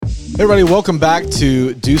Everybody, welcome back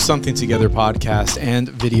to Do Something Together podcast and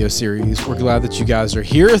video series. We're glad that you guys are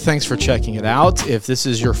here. Thanks for checking it out. If this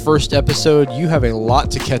is your first episode, you have a lot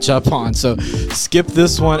to catch up on. So skip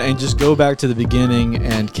this one and just go back to the beginning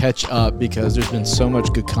and catch up because there's been so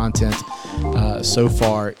much good content so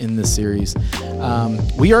far in this series.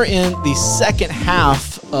 We are in the second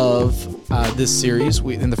half of this series.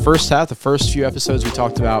 In the first half, the first few episodes, we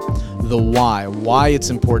talked about the why it's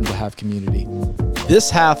important to have community. This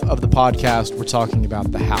half of the podcast, we're talking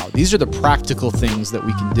about the how. These are the practical things that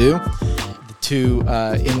we can do to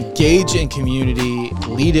engage in community,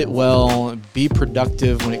 lead it well, be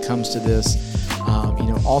productive when it comes to this.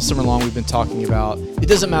 All summer long we've been talking about it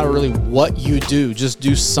doesn't matter really what you do, just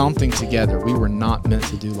do something together. We were not meant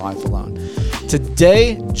to do life alone.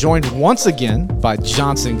 Today, joined once again by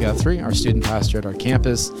Johnson Guthrie, our student pastor at our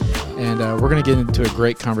campus, and we're going to get into a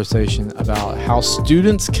great conversation about how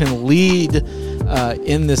students can lead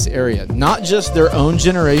in this area. Not just their own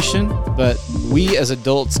generation, but we as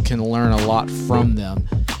adults can learn a lot from them.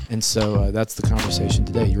 And so that's the conversation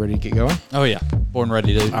today. You ready to get going? Oh, yeah. Born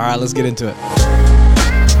ready, dude. All right, let's get into it.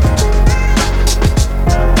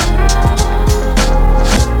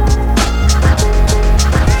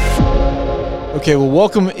 Okay, well,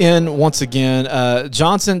 welcome in once again.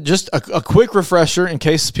 Johnson, just a quick refresher in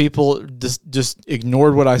case people just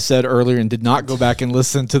ignored what I said earlier and did not go back and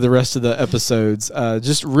listen to the rest of the episodes.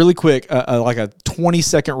 Just really quick, like a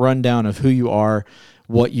 20-second rundown of who you are,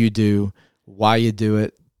 what you do, why you do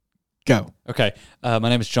it. Go. Okay. My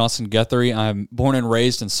name is Johnson Guthrie. I'm born and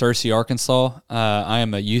raised in SEARCY, Arkansas. I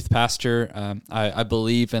am a youth pastor. I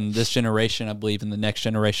believe in this generation. I believe in the next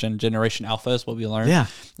generation. Generation Alpha is what we learned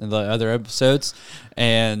in the other episodes.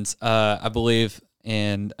 And I believe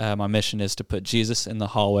in my mission is to put Jesus in the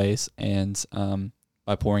hallways and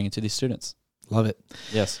by pouring into these students. Love it.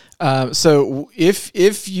 Yes. So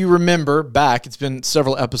if you remember back, it's been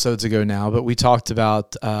several episodes ago now, but we talked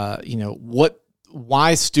about,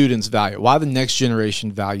 why students value it, why the next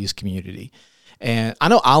generation values community. And I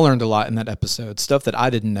know I learned a lot in that episode, stuff that I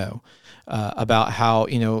didn't know about how,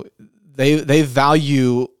 they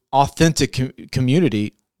value authentic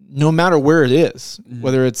community no matter where it is,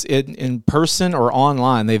 whether it's in person or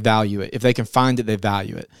online, they value it. If they can find it, they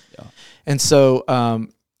value it. Yeah. And so,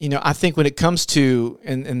 I think when it comes to,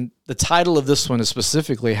 and the title of this one is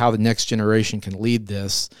specifically how the next generation can lead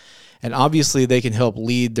this. And obviously, they can help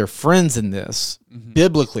lead their friends in this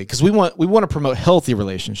biblically, because we want to promote healthy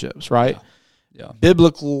relationships, right? Yeah.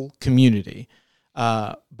 Biblical community,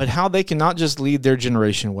 but how they can not just lead their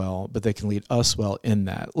generation well, but they can lead us well in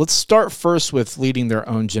that. Let's start first with leading their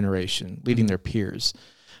own generation, leading their peers.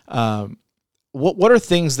 What are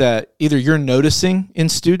things that either you're noticing in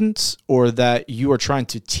students or that you are trying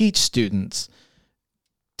to teach students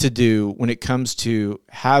to do when it comes to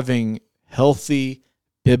having healthy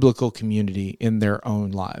biblical community in their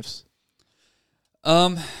own lives?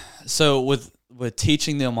 So with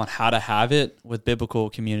teaching them on how to have it with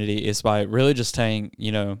biblical community is by really just saying,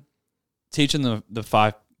 teaching the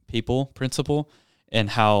 5 people principle and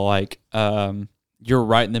how you're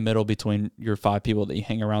right in the middle between your 5 people that you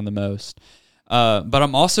hang around the most. But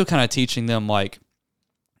I'm also kind of teaching them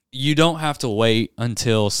you don't have to wait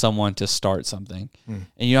until someone to start something, and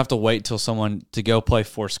you have to wait till someone to go play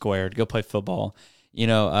Foursquare, to go play football.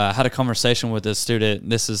 I had a conversation with a student.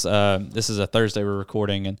 This is a Thursday we're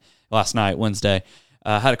recording, and last night, Wednesday,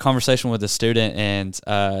 I had a conversation with a student, and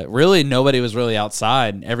really nobody was really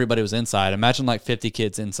outside, and everybody was inside. Imagine 50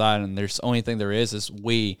 kids inside, and there's the only thing there is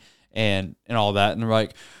Wii and all that, and they're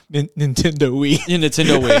like, Nintendo Wii.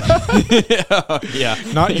 Nintendo Wii. Yeah.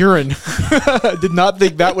 Not urine. Did not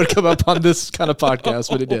think that would come up on this kind of podcast,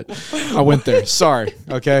 but it did. I went there. Sorry.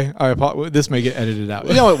 Okay. This may get edited out.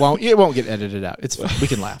 No, it won't. It won't get edited out. It's fine. We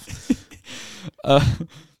can laugh.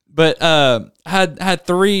 But had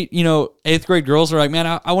 3, 8th grade girls were like, man,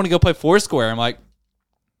 I want to go play Foursquare. I'm like,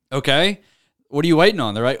 okay, what are you waiting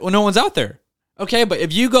on? They're like, well, no one's out there. Okay, but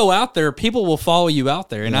if you go out there, people will follow you out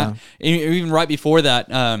there. And even right before that,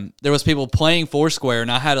 there was people playing Foursquare, and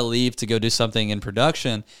I had to leave to go do something in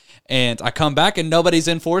production. And I come back, and nobody's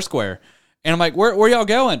in Foursquare. And I'm like, where y'all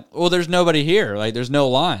going? Well, there's nobody here. There's no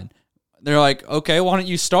line. They're like, okay, why don't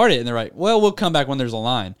you start it? And they're like, well, we'll come back when there's a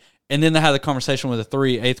line. And then they had a conversation with the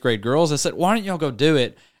 3 8th grade girls. I said, why don't y'all go do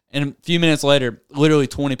it? And a few minutes later, literally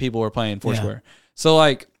 20 people were playing Foursquare. Yeah.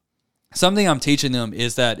 So, something I'm teaching them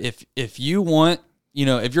is that if you want,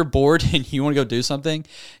 if you're bored and you want to go do something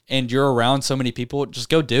and you're around so many people, just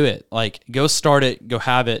go do it. Go start it, go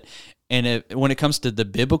have it. And when it comes to the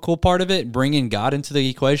biblical part of it, bringing God into the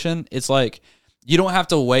equation, it's you don't have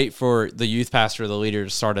to wait for the youth pastor or the leader to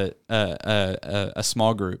start a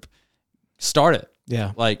small group. start it.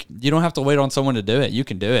 Yeah. Like, you don't have to wait on someone to do it. You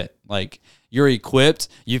can do it. Like, you're equipped.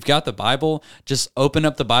 You've got the Bible. Just open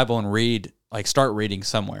up the Bible and read, like, start reading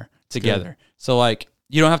somewhere together. Good. So, like,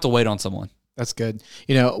 you don't have to wait on someone. That's good.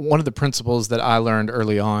 You know, one of the principles that I learned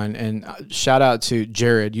early on, and shout out to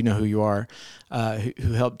Jared, you know who you are,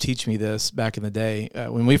 who helped teach me this back in the day.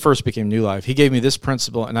 When we first became New Life, he gave me this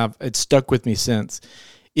principle, and it's stuck with me since.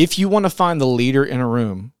 If you want to find the leader in a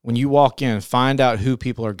room, when you walk in, find out who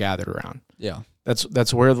people are gathered around. Yeah.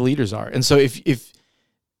 That's where the leaders are. And so if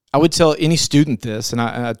I would tell any student this, and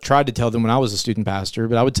I tried to tell them when I was a student pastor,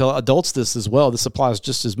 but I would tell adults this as well. This applies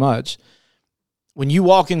just as much. When you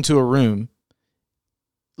walk into a room,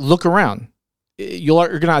 look around. You're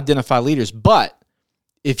going to identify leaders. But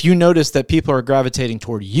if you notice that people are gravitating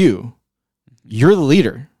toward you, you're the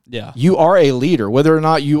leader. Yeah. You are a leader. Whether or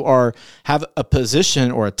not you have a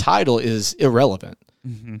position or a title is irrelevant.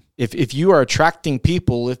 Mm-hmm. If you are attracting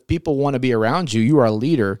people, if people want to be around you, you are a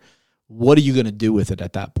leader. What are you going to do with it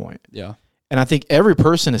at that point? Yeah. And I think every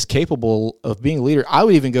person is capable of being a leader. I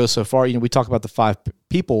would even go so far, we talk about the 5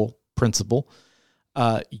 people principle.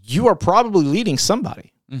 You are probably leading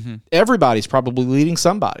somebody. Mm-hmm. Everybody's probably leading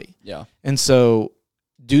somebody. Yeah. And so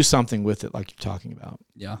do something with it like you're talking about.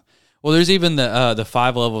 Yeah. Well, there's even the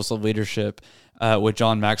 5 levels of leadership with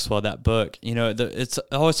John Maxwell, that book. It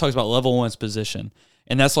always talks about level 1's position.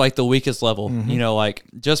 And that's like the weakest level, mm-hmm. Like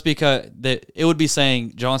just because it would be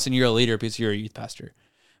saying, Johnson, you're a leader because you're a youth pastor.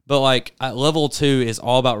 But like at level 2 is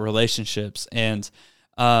all about relationships. And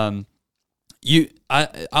I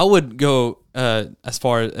would go as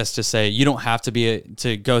far as to say you don't have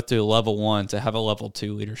to go through level 1 to have a level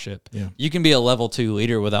 2 leadership. Yeah. You can be a level 2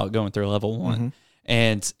 leader without going through level 1. Mm-hmm.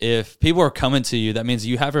 And if people are coming to you, that means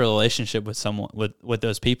you have a relationship with someone, with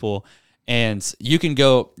those people. And you can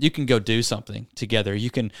go do something together.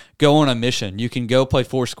 You can go on a mission. You can go play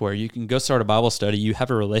Foursquare. You can go start a Bible study. You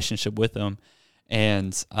have a relationship with them,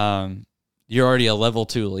 and you're already a level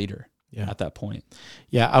 2 leader at that point.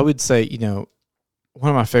 Yeah, I would say, one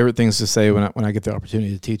of my favorite things to say when I get the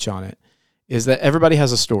opportunity to teach on it is that everybody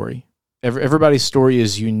has a story. Everybody's story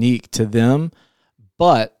is unique to them,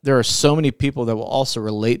 but there are so many people that will also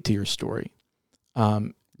relate to your story.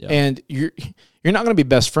 And you're not going to be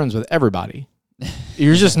best friends with everybody.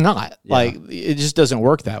 You're just not. Yeah. Like, it just doesn't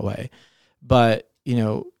work that way. But,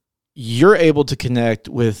 you're able to connect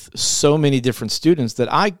with so many different students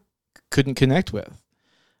that I couldn't connect with.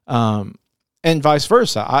 And vice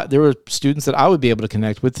versa. There were students that I would be able to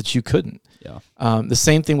connect with that you couldn't. Yeah. The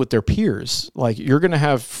same thing with their peers. Like, you're going to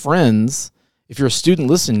have friends. If you're a student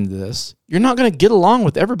listening to this, you're not going to get along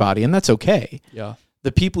with everybody, and that's okay. Yeah.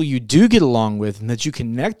 The people you do get along with and that you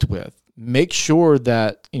connect with, make sure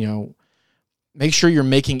that, make sure you're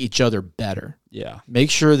making each other better. Yeah. Make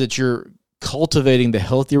sure that you're cultivating the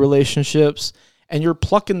healthy relationships and you're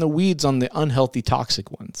plucking the weeds on the unhealthy, toxic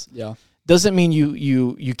ones. Yeah. Doesn't mean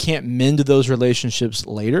you can't mend those relationships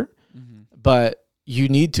later, mm-hmm. but you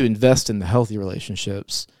need to invest in the healthy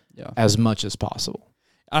relationships as much as possible.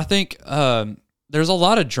 I think there's a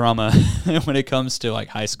lot of drama when it comes to like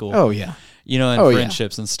high school. Oh, yeah. And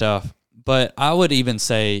friendships and stuff. But I would even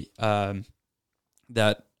say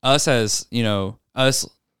that us as,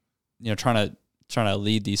 trying to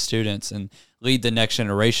lead these students and lead the next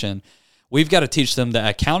generation, we've got to teach them that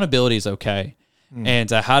accountability is okay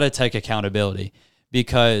and how to take accountability.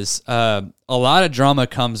 Because a lot of drama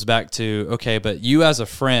comes back to, okay, but you as a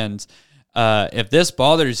friend, if this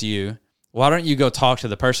bothers you, why don't you go talk to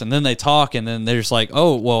the person? Then they talk, and then they're just like,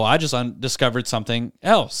 oh, well, I just discovered something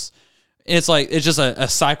else. It's like, it's just a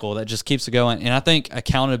cycle that just keeps going. And I think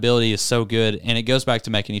accountability is so good, and it goes back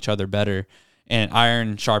to making each other better and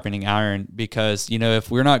iron sharpening iron, because,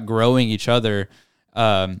 if we're not growing each other,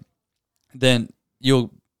 then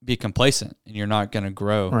you'll be complacent and you're not going to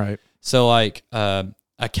grow. Right. So like,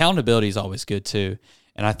 accountability is always good too.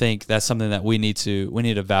 And I think that's something that we need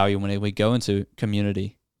to value when we go into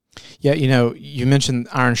community. Yeah. You mentioned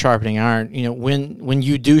iron sharpening iron, when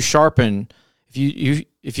you do sharpen,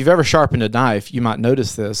 if you've ever sharpened a knife, you might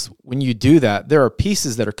notice this. When you do that, there are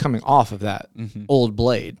pieces that are coming off of that old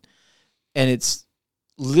blade. And it's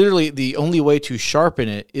literally the only way to sharpen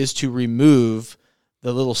it is to remove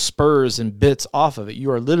the little spurs and bits off of it.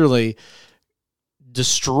 You are literally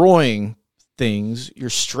destroying things. You're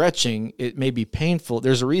stretching. It may be painful.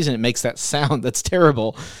 There's a reason it makes that sound that's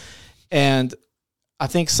terrible. And I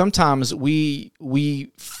think sometimes we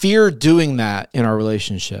fear doing that in our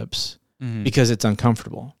relationships because it's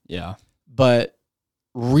uncomfortable. Yeah. But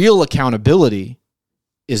real accountability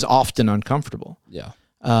is often uncomfortable. Yeah.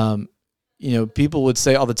 people would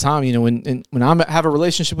say all the time, when I have a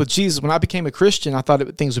relationship with Jesus, when I became a Christian, I thought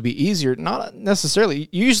things would be easier. Not necessarily.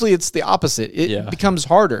 Usually it's the opposite. It becomes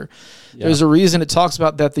harder. Yeah. There's a reason it talks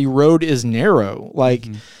about that the road is narrow. Like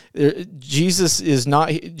Jesus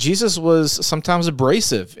was sometimes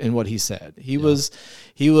abrasive in what he said. He was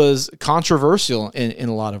controversial in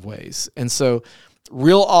a lot of ways. And so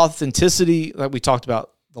real authenticity, like we talked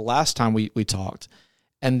about the last time we talked,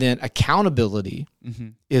 and then accountability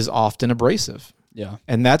is often abrasive. Yeah.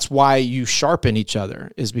 And that's why you sharpen each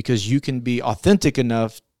other, is because you can be authentic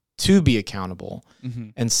enough to be accountable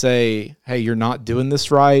and say, hey, you're not doing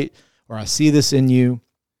this right, or I see this in you.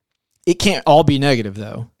 It can't all be negative,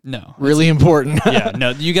 though. No. Really important. Yeah,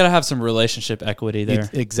 no, you got to have some relationship equity there.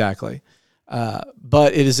 Exactly.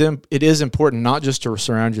 But it is important not just to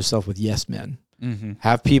surround yourself with yes men.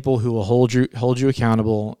 Have people who will hold you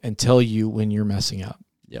accountable and tell you when you're messing up.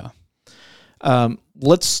 Yeah.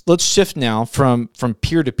 Let's shift now from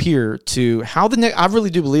peer to peer to how I really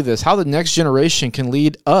do believe this, how the next generation can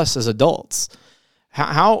lead us as adults.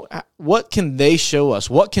 What can they show us?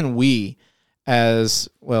 What can we, as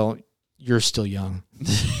well, you're still young,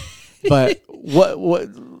 but what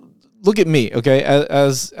look at me, okay,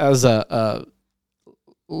 as a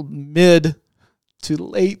mid to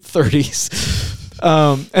late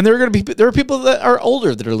 30s, and there are people that are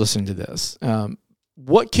older that are listening to this.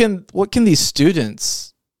 What can these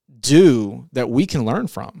students do that we can learn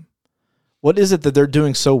from? What is it that they're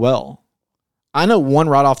doing so well? I know one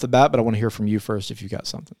right off the bat, but I want to hear from you first if you got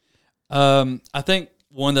something. I think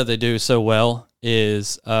one that they do so well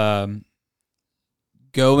is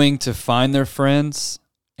going to find their friends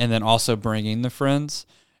and then also bringing the friends.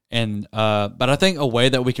 And but I think a way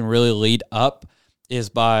that we can really lead up is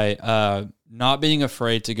by not being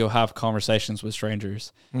afraid to go have conversations with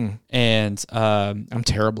strangers. And I'm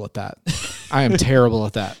terrible at that. I am terrible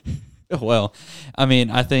at that. Well, I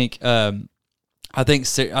mean, I think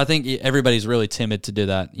everybody's really timid to do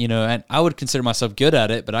that, and I would consider myself good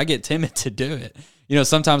at it, but I get timid to do it.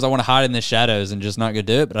 Sometimes I want to hide in the shadows and just not go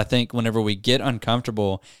do it. But I think whenever we get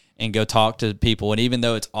uncomfortable and go talk to people, and even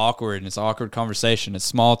though it's awkward and it's awkward conversation, it's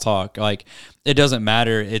small talk, like it doesn't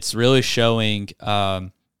matter. It's really showing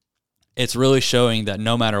that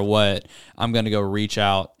no matter what, I'm going to go reach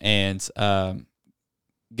out and going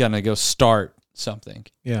to go start something.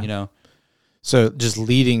 Yeah. So just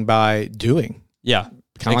leading by doing. Yeah.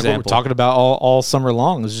 Kind of like what we're talking about all summer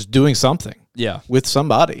long, is just doing something. Yeah. With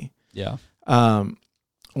somebody. Yeah.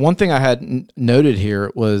 One thing I had noted here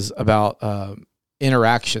was about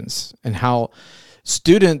interactions and how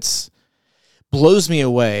students blows me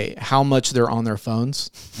away how much they're on their phones.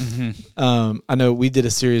 I know we did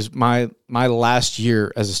a series, my last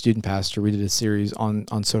year as a student pastor, we did a series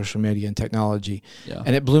on social media and technology. Yeah.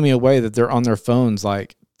 And it blew me away that they're on their phones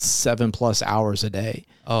like 7+ hours a day.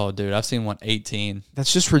 Oh, dude, I've seen 18.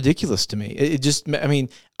 That's just ridiculous to me.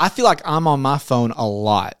 I feel like I'm on my phone a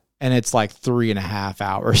lot, and it's like 3.5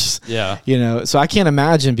 hours. Yeah. So I can't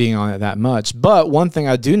imagine being on it that much. But one thing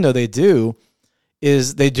I do know they do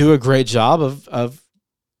is they do a great job of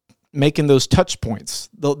making those touch points.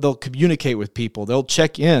 They'll communicate with people. They'll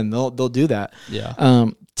check in. They'll do that. Yeah.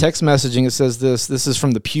 Text messaging, it says this is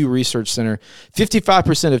from the Pew Research Center.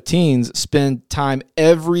 55% of teens spend time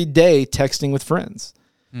every day texting with friends.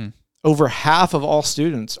 Over half of all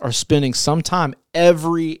students are spending some time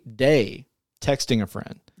every day texting a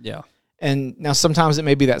friend. Yeah. And now sometimes it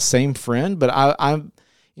may be that same friend, but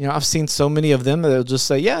I've seen so many of them that they'll just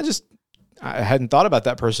say, I hadn't thought about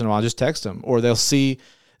that person in a while, just text them. Or they'll see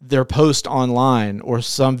their post online or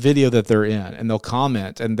some video that they're in, and they'll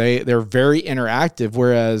comment, and they're very interactive.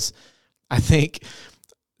 Whereas I think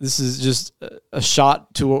this is just a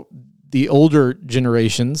shot to the older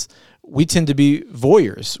generations. We tend to be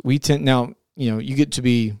voyeurs. You get to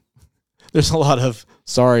be, there's a lot of,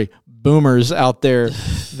 boomers out there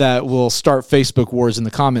that will start Facebook wars in the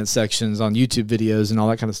comment sections on YouTube videos and all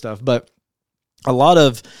that kind of stuff. But a lot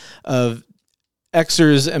of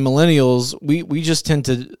Xers and millennials, we just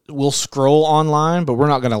we'll scroll online, but we're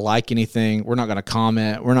not going to like anything. We're not going to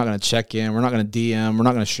comment. We're not going to check in. We're not going to DM. We're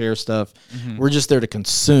not going to share stuff. We're just there to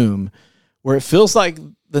consume, where it feels like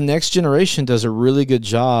the next generation does a really good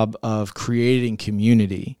job of creating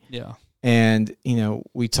community. Yeah. And,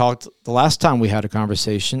 we talked the last time we had a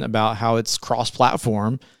conversation about how it's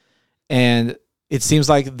cross-platform, and it seems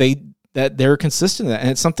like they're consistent in that, and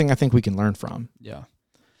it's something I think we can learn from. Yeah.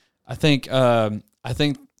 I think I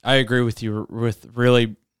agree with you with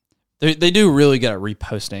really, they do really good at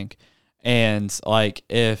reposting. And like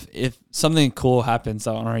if something cool happens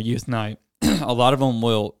on our youth night, a lot of them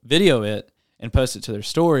will video it and post it to their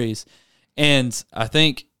stories. And I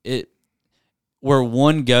think where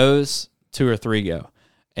one goes, two or three go.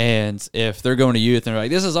 And if they're going to youth and they're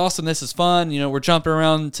like, this is awesome, this is fun, we're jumping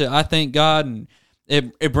around to I Thank God, and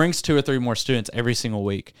it brings two or three more students every single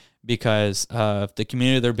week because of the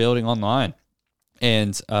community they're building online.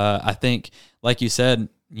 And I think, like you said,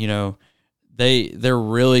 they're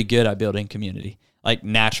really good at building community, like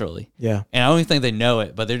naturally. Yeah. And I don't even think they know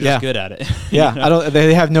it, but they're just good at it. Yeah.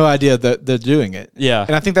 They have no idea that they're doing it. Yeah.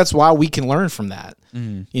 And I think that's why we can learn from that.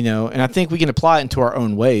 And I think we can apply it into our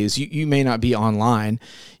own ways. You may not be online.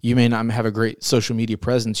 You may not have a great social media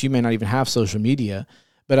presence. You may not even have social media,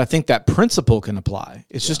 but I think that principle can apply.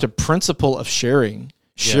 It's just a principle of sharing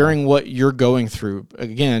what you're going through.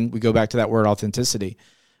 Again, we go back to that word authenticity,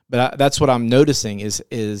 but that's what I'm noticing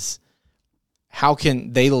is how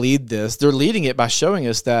can they lead this? They're leading it by showing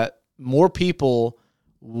us that more people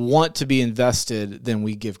want to be invested than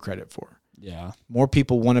we give credit for. Yeah. More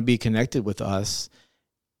people want to be connected with us,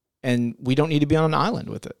 and we don't need to be on an island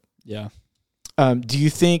with it. Yeah. Do you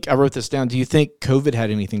think, I wrote this down, do you think COVID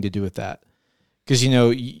had anything to do with that? Because,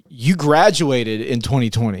 you graduated in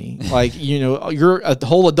 2020. Like, your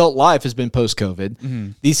whole adult life has been post-COVID.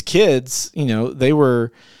 Mm-hmm. These kids, they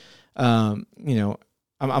were, I'm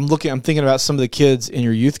thinking about some of the kids in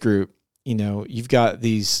your youth group. You've got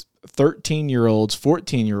these 13-year-olds,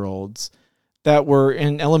 14-year-olds that were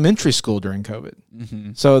in elementary school during COVID.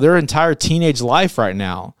 Mm-hmm. So their entire teenage life right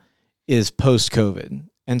now is post-COVID.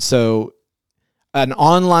 And so an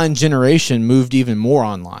online generation moved even more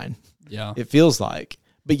online. Yeah, it feels like.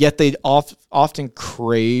 But yet they often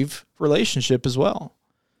crave relationship as well.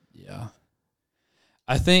 Yeah.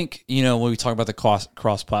 I think, when we talk about the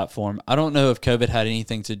cross-platform, I don't know if COVID had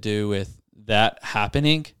anything to do with that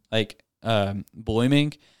happening, like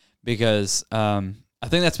bullying, because I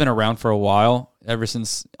think that's been around for a while, ever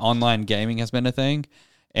since online gaming has been a thing,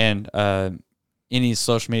 and any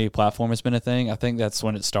social media platform has been a thing. I think that's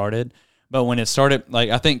when it started. But when it started,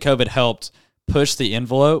 I think COVID helped push the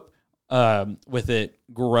envelope with it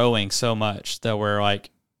growing so much that we're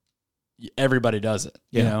everybody does it,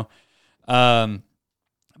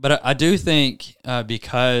 But I do think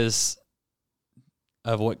because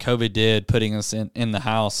of what COVID did, putting us in the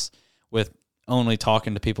house with only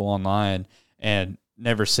talking to people online and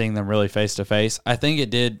never seeing them really face to face, I think it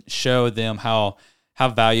did show them how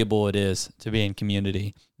valuable it is to be in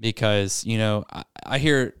community. Because, I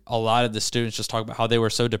hear a lot of the students just talk about how they were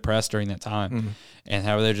so depressed during that time and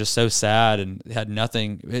how they're just so sad and they had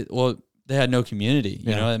nothing. They had no community,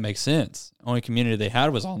 that makes sense. Only community they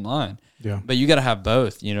had was online. Yeah. But you got to have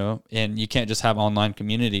both, and you can't just have online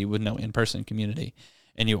community with no in-person community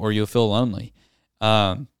or you'll feel lonely.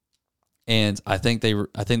 And I think they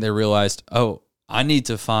realized, I need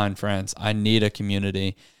to find friends. I need a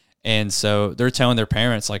community. And so they're telling their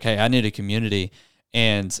parents hey, I need a community.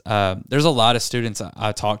 And there's a lot of students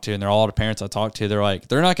I talk to, and there are a lot of parents I talk to. They're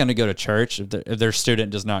they're not going to go to church if their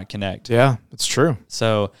student does not connect. Yeah, it's true.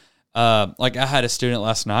 So, I had a student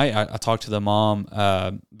last night. I talked to the mom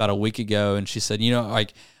about a week ago, and she said,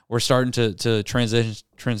 we're starting to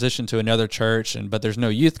transition to another church, but there's no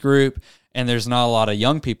youth group, and there's not a lot of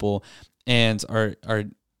young people, and our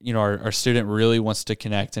student really wants to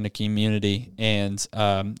connect in a community. And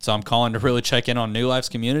so I'm calling to really check in on New Life's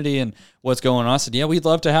community and what's going on. I said, yeah, we'd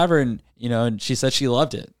love to have her. And, and she said she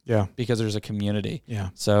loved it. Yeah. Because there's a community. Yeah.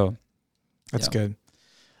 So that's good.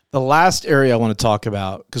 The last area I want to talk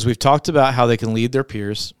about, because we've talked about how they can lead their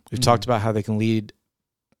peers. We've talked about how they can lead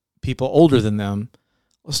people older than them.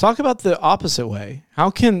 Let's talk about the opposite way. How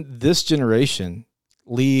can this generation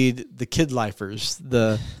lead the kid lifers,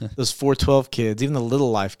 those 412 kids, even the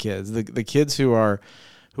little life kids, the kids who are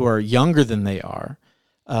younger than they are?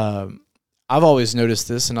 I've always noticed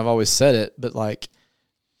this, and I've always said it, but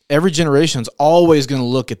every generation's always going to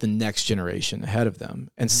look at the next generation ahead of them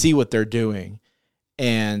and see what they're doing,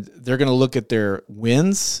 and they're going to look at their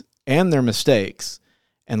wins and their mistakes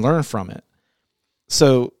and learn from it.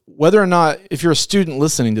 So whether or not, if you're a student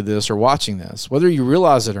listening to this or watching this, whether you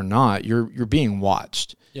realize it or not, you're being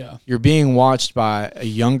watched. Yeah. You're being watched by a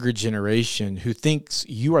younger generation who thinks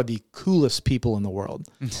you are the coolest people in the world.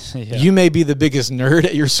 Yeah. You may be the biggest nerd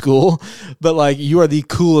at your school, but you are the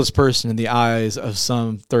coolest person in the eyes of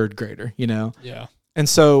some third grader, Yeah. And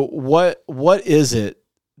so what is it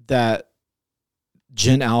that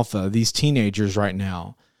Gen Alpha, these teenagers right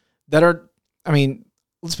now that are,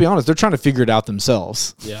 let's be honest, they're trying to figure it out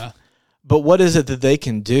themselves. Yeah. But what is it that they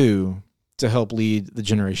can do to help lead the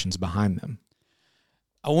generations behind them?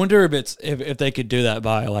 I wonder if they could do that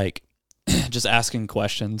by just asking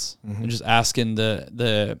questions and just asking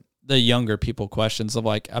the younger people questions of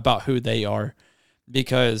about who they are,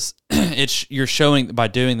 because you're showing, by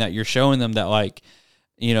doing that, you're showing them that, like,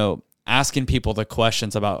 asking people the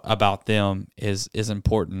questions about them is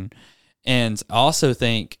important. And I also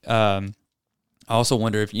think, I also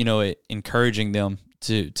wonder if, encouraging them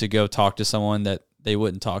to go talk to someone that they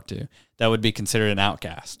wouldn't talk to, that would be considered an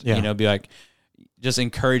outcast. Yeah. Be like, just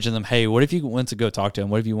encouraging them, hey, what if you went to go talk to him?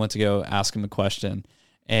 What if you went to go ask him a question?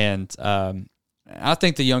 And I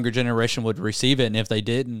think the younger generation would receive it, and if they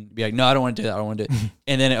didn't, be like, no, I don't want to do that. I don't want to do it.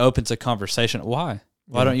 And then it opens a conversation. Why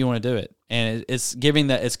don't you want to do it? And it's giving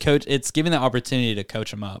that, it's giving that opportunity to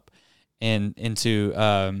coach them up and into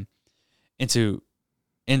a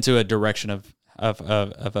direction of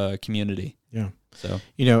a community. Yeah. So,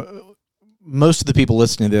 most of the people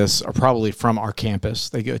listening to this are probably from our campus.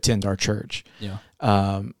 They go attend our church. Yeah.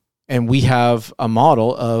 And we have a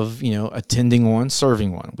model of, attending one,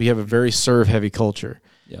 serving one. We have a very serve-heavy culture.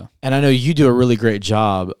 Yeah. And I know you do a really great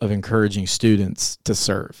job of encouraging students to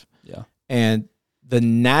serve. Yeah. And the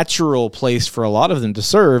natural place for a lot of them to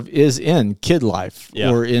serve is in kid life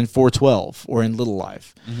or in 412 or in little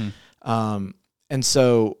life. Mm-hmm. And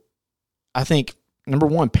so I think, number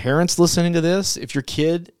one, parents listening to this, if your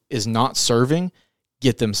kid is not serving,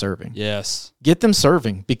 get them serving. Yes. Get them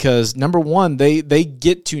serving, because number one, they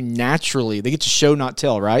get to show, not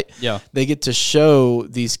tell, right? Yeah. They get to show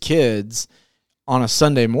these kids on a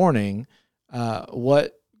Sunday morning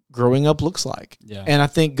what growing up looks like. Yeah. And I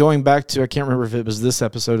think going back to, I can't remember if it was this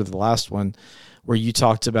episode or the last one, where you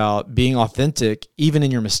talked about being authentic even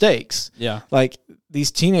in your mistakes. Yeah. Like, these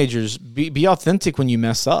teenagers, be authentic when you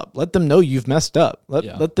mess up. Let them know you've messed up.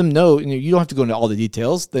 Let them know, you don't have to go into all the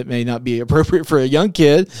details that may not be appropriate for a young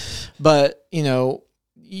kid, but,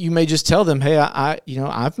 you may just tell them, hey,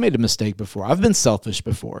 I've made a mistake before. I've been selfish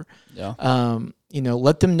before. Yeah.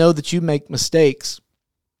 Let them know that you make mistakes,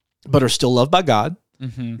 but are still loved by God.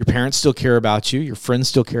 Mm-hmm. Your parents still care about you. Your friends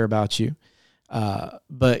still care about you.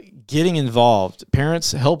 But getting involved,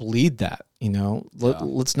 parents help lead that,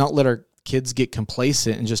 let's not let our kids get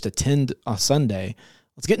complacent and just attend a Sunday.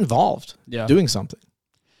 Let's get involved doing something.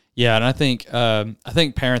 Yeah. And I think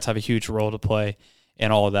parents have a huge role to play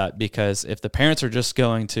in all of that, because if the parents are just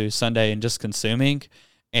going to Sunday and just consuming,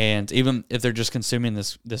 and even if they're just consuming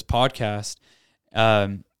this podcast,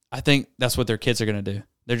 I think that's what their kids are going to do.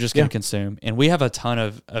 They're just going to consume. And we have a ton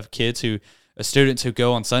of kids students who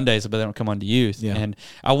go on Sundays, but they don't come on to youth. Yeah. And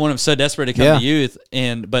I want them so desperate to come to youth,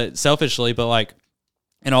 but selfishly, but like,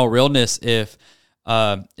 in all realness, if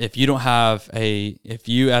you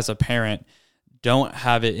as a parent don't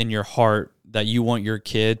have it in your heart that you want your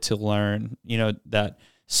kid to learn, that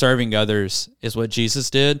serving others is what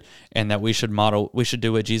Jesus did, and that we should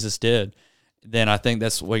do what Jesus did, then I think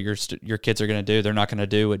that's what your kids are going to do. They're not going to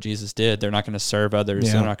do what Jesus did. They're not going to serve others.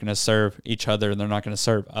 Yeah. They're not going to serve each other, and they're not going to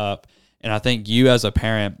serve up. And I think you as a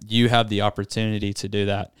parent, you have the opportunity to do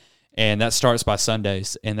that. And that starts by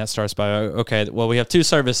Sundays, and that starts by, we have 2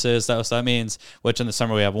 services. So that means, which in the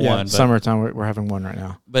summer we have one. But summertime, we're having one right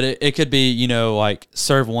now. But it could be, like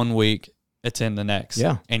serve one week, attend the next.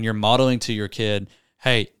 Yeah. And you're modeling to your kid,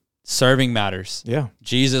 hey, serving matters. Yeah.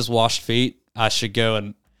 Jesus washed feet. I should go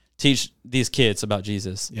and teach these kids about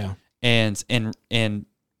Jesus. Yeah. And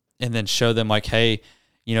then show them, like, hey,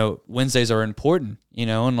 Wednesdays are important,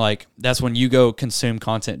 and like, that's when you go consume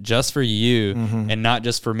content just for you and not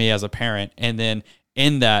just for me as a parent. And then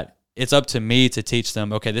in that, it's up to me to teach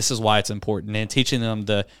them, okay, this is why it's important, and teaching them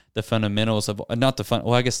the fundamentals of,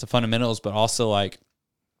 the fundamentals, but also like,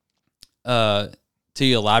 to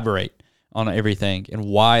elaborate on everything and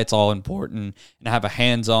why it's all important, and have a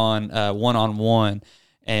hands-on, one-on-one,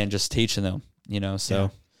 and just teaching them, so. Yeah.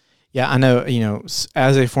 Yeah, I know,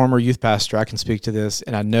 as a former youth pastor, I can speak to this,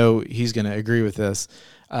 and I know he's going to agree with this.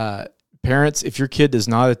 Parents, if your kid is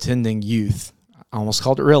not attending youth, I almost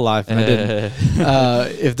called it real life, and I didn't.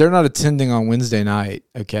 If they're not attending on Wednesday night,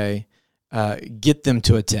 get them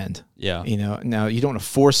to attend. Yeah. Now you don't want to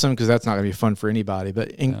force them, because that's not going to be fun for anybody,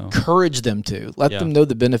 but encourage them to. Let them know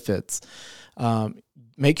the benefits.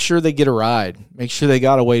 Make sure they get a ride. Make sure they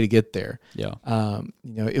got a way to get there. Yeah.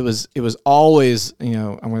 It was always,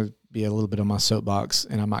 I'm going to be a little bit on my soapbox,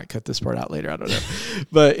 and I might cut this part out later. I don't know.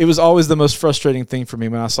 But it was always the most frustrating thing for me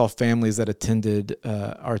when I saw families that attended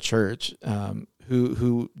our church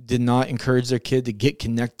who did not encourage their kid to get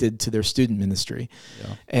connected to their student ministry.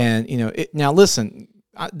 Yeah. And, now listen,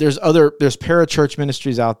 there's parachurch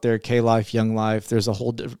ministries out there, K-Life, Young Life. There's a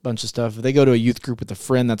whole bunch of stuff. If they go to a youth group with a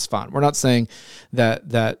friend, that's fine. We're not saying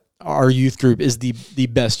that our youth group is the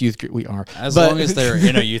best youth group we are. As long as they're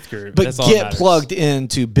in a youth group. But that's all that get matters. plugged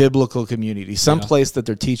into biblical community, someplace that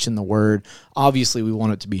they're teaching the word. Obviously, we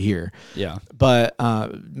want it to be here. Yeah. But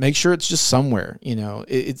make sure it's just somewhere.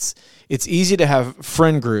 It's easy to have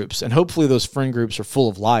friend groups, and hopefully those friend groups are full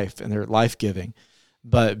of life and they're life-giving.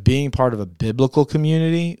 But being part of a biblical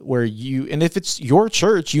community where and if it's your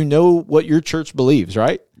church, what your church believes,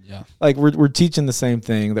 right? Yeah. Like we're teaching the same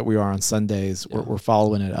thing that we are on Sundays. Yeah. We're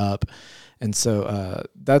following it up. And so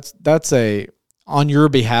that's on your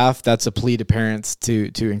behalf, that's a plea to parents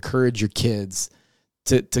to encourage your kids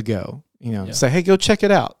to go, say, hey, go check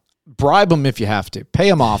it out. Bribe them if you have to. Pay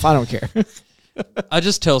them off. I don't care. I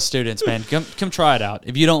just tell students, man, come try it out.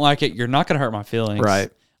 If you don't like it, you're not going to hurt my feelings. Right.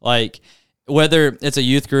 Like, whether it's a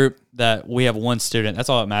youth group that we have one student, that's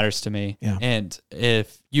all that matters to me. Yeah. And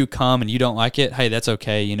if you come and you don't like it, hey, that's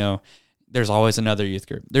okay. There's always another youth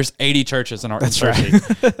group. There's 80 churches in our city.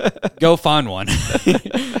 Right. Go find one.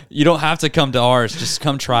 You don't have to come to ours. Just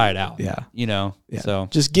come try it out. Yeah. Yeah. So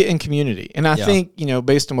just get in community. And I think,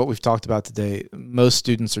 based on what we've talked about today, most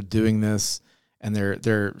students are doing this and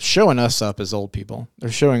they're showing us up as old people. They're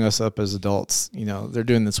showing us up as adults. They're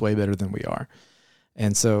doing this way better than we are.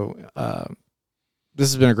 And so this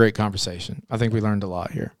has been a great conversation. I think we learned a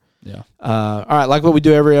lot here. Yeah. All right. Like what we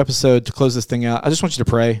do every episode to close this thing out, I just want you to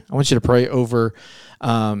pray. I want you to pray over,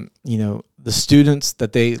 the students,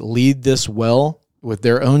 that they lead this well with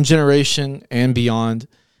their own generation and beyond,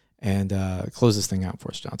 and close this thing out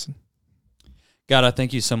for us, Johnson. God, I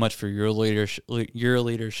thank you so much for your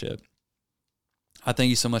leadership. I thank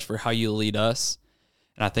you so much for how you lead us.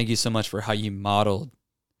 And I thank you so much for how you modeled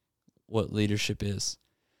what leadership is.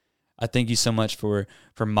 I thank you so much for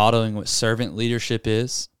modeling what servant leadership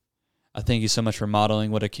is. I thank you so much for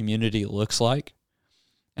modeling what a community looks like.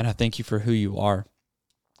 And I thank you for who you are.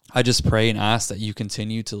 I just pray and ask that you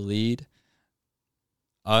continue to lead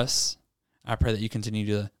us. I pray that you continue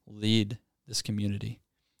to lead this community.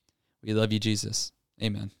 We love you, Jesus.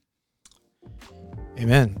 Amen.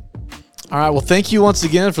 Amen. All right. Well, thank you once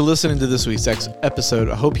again for listening to this week's episode.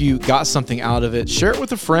 I hope you got something out of it. Share it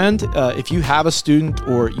with a friend. If you have a student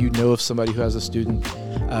or you know of somebody who has a student,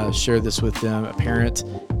 share this with them, a parent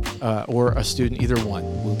or a student, either one.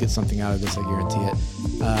 We'll get something out of this, I guarantee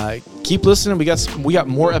it. Keep listening. We got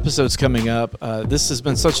more episodes coming up. This has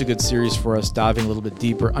been such a good series for us, diving a little bit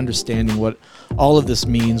deeper, understanding what all of this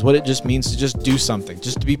means, what it just means to just do something,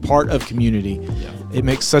 just to be part of community. Yeah. It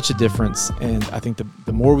makes such a difference. And I think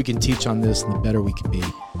the more we can teach on this, the better we can be.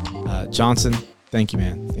 Johnson, thank you,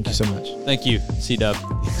 man. Thank you so much. Thank you, C-Dub.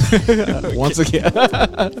 Once again.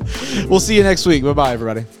 We'll see you next week. Bye-bye,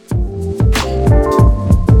 everybody.